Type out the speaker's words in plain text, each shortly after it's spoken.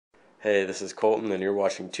Hey, this is Colton, and you're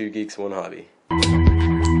watching Two Geeks, One Hobby.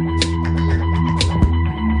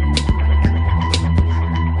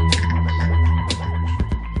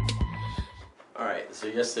 Alright, so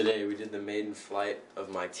yesterday we did the maiden flight of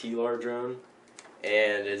my TLAR drone,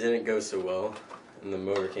 and it didn't go so well, and the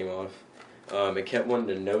motor came off. It kept wanting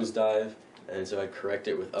to nosedive, and so I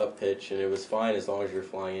corrected it with up pitch, and it was fine as long as you're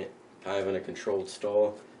flying it kind of in a controlled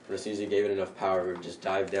stall. But as soon as you gave it enough power, it would just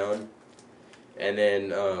dive down. And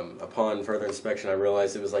then upon further inspection, I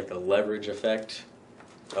realized it was like the leverage effect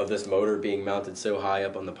of this motor being mounted so high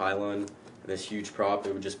up on the pylon, and this huge prop,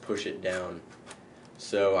 it would just push it down.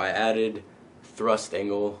 So I added thrust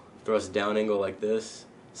down angle like this.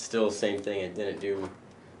 Still same thing, it didn't do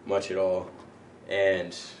much at all.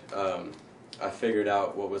 And I figured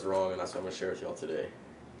out what was wrong, and that's what I'm going to share with y'all today.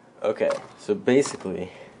 Okay, so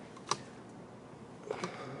basically,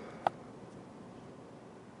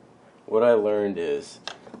 what I learned is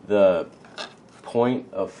the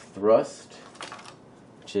point of thrust,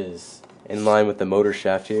 which is in line with the motor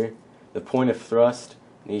shaft here, the point of thrust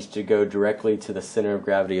needs to go directly to the center of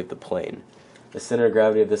gravity of the plane. The center of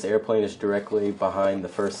gravity of this airplane is directly behind the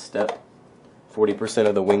first step, 40%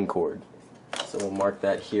 of the wing chord. So we'll mark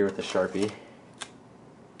that here with a Sharpie.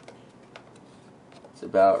 It's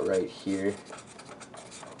about right here.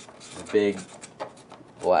 The big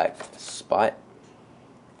black spot.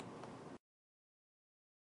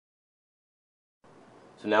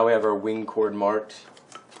 So now we have our wing chord marked,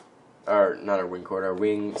 or not our wing chord, our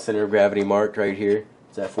wing center of gravity marked right here.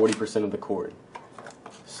 It's at 40% of the chord.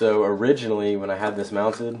 So originally, when I had this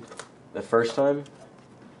mounted the first time,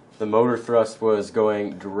 the motor thrust was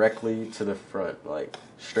going directly to the front, like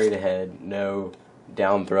straight ahead, no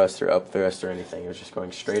down thrust or up thrust or anything. It was just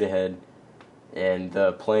going straight ahead, and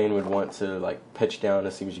the plane would want to like pitch down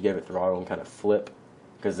as soon as you gave it throttle and kind of flip,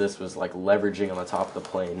 because this was like leveraging on the top of the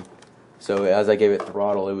plane. So as I gave it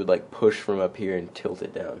throttle, it would like push from up here and tilt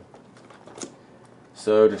it down.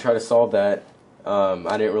 So to try to solve that,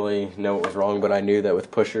 I didn't really know what was wrong, but I knew that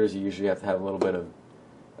with pushers you usually have to have a little bit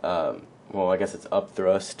of, well, I guess it's up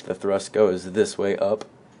thrust. The thrust goes this way up,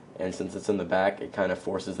 and since it's in the back, it kind of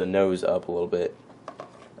forces the nose up a little bit.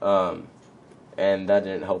 And that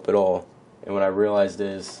didn't help at all. And what I realized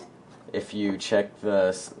is, if you check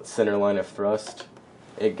the center line of thrust,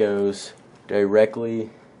 it goes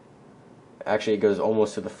directly, actually it goes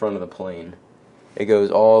almost to the front of the plane. It goes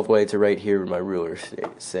all the way to right here where my ruler is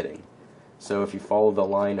sitting. So if you follow the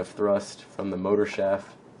line of thrust from the motor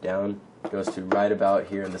shaft down, it goes to right about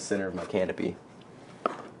here in the center of my canopy.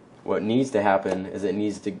 What needs to happen is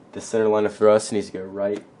the center line of thrust needs to go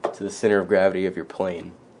right to the center of gravity of your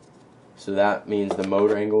plane. So that means the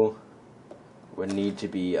motor angle would need to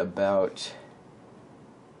be about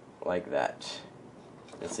like that.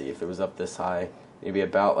 Let's see, if it was up this high, it'd be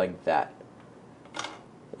about like that.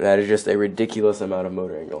 That is just a ridiculous amount of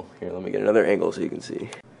motor angle. Here, let me get another angle so you can see.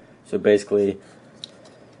 So basically,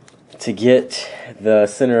 to get the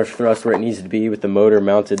center of thrust where it needs to be with the motor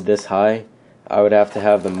mounted this high, I would have to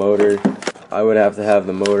have the motor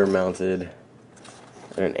mounted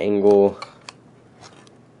at an angle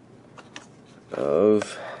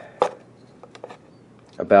of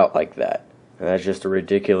about like that. And that's just a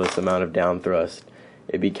ridiculous amount of down thrust.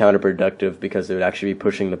 It'd be counterproductive because it would actually be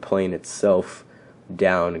pushing the plane itself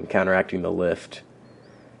down and counteracting the lift.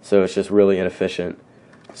 So it's just really inefficient.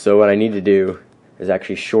 So what I need to do is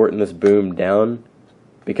actually shorten this boom down,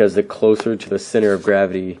 because the closer to the center of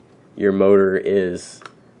gravity your motor is,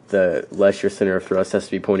 the less your center of thrust has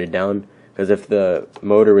to be pointed down. Because if the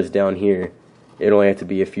motor was down here, it'd only have to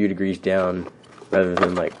be a few degrees down rather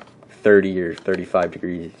than like 30 or 35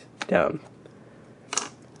 degrees down.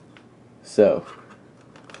 So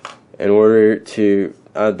in order to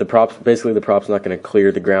the prop's not going to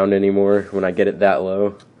clear the ground anymore when I get it that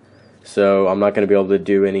low, so I'm not going to be able to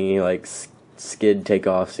do any like skid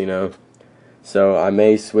takeoffs, you know. So I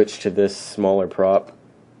may switch to this smaller prop.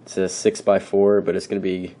 It's a 6x4, but it's going to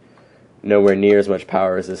be nowhere near as much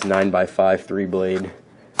power as this 9x5 3-blade.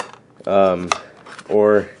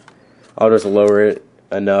 Or I'll just lower it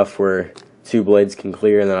enough where 2 blades can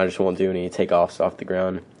clear, and then I just won't do any takeoffs off the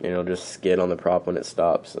ground, and it'll just skid on the prop when it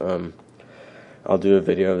stops. I'll do a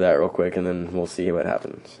video of that real quick, and then we'll see what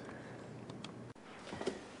happens.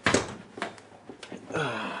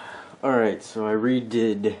 Alright, so I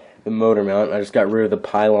redid the motor mount. I just got rid of the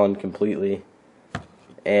pylon completely,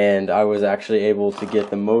 and I was actually able to get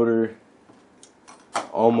the motor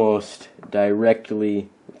almost directly,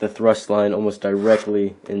 the thrust line almost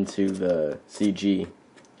directly into the CG.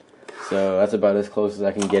 So that's about as close as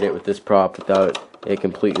I can get it with this prop without it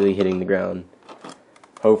completely hitting the ground.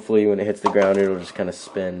 hopefully when it hits the ground it'll just kind of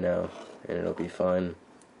spin now and it'll be fine.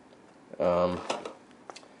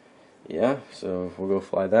 Yeah, so we'll go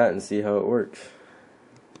fly that and see how it works.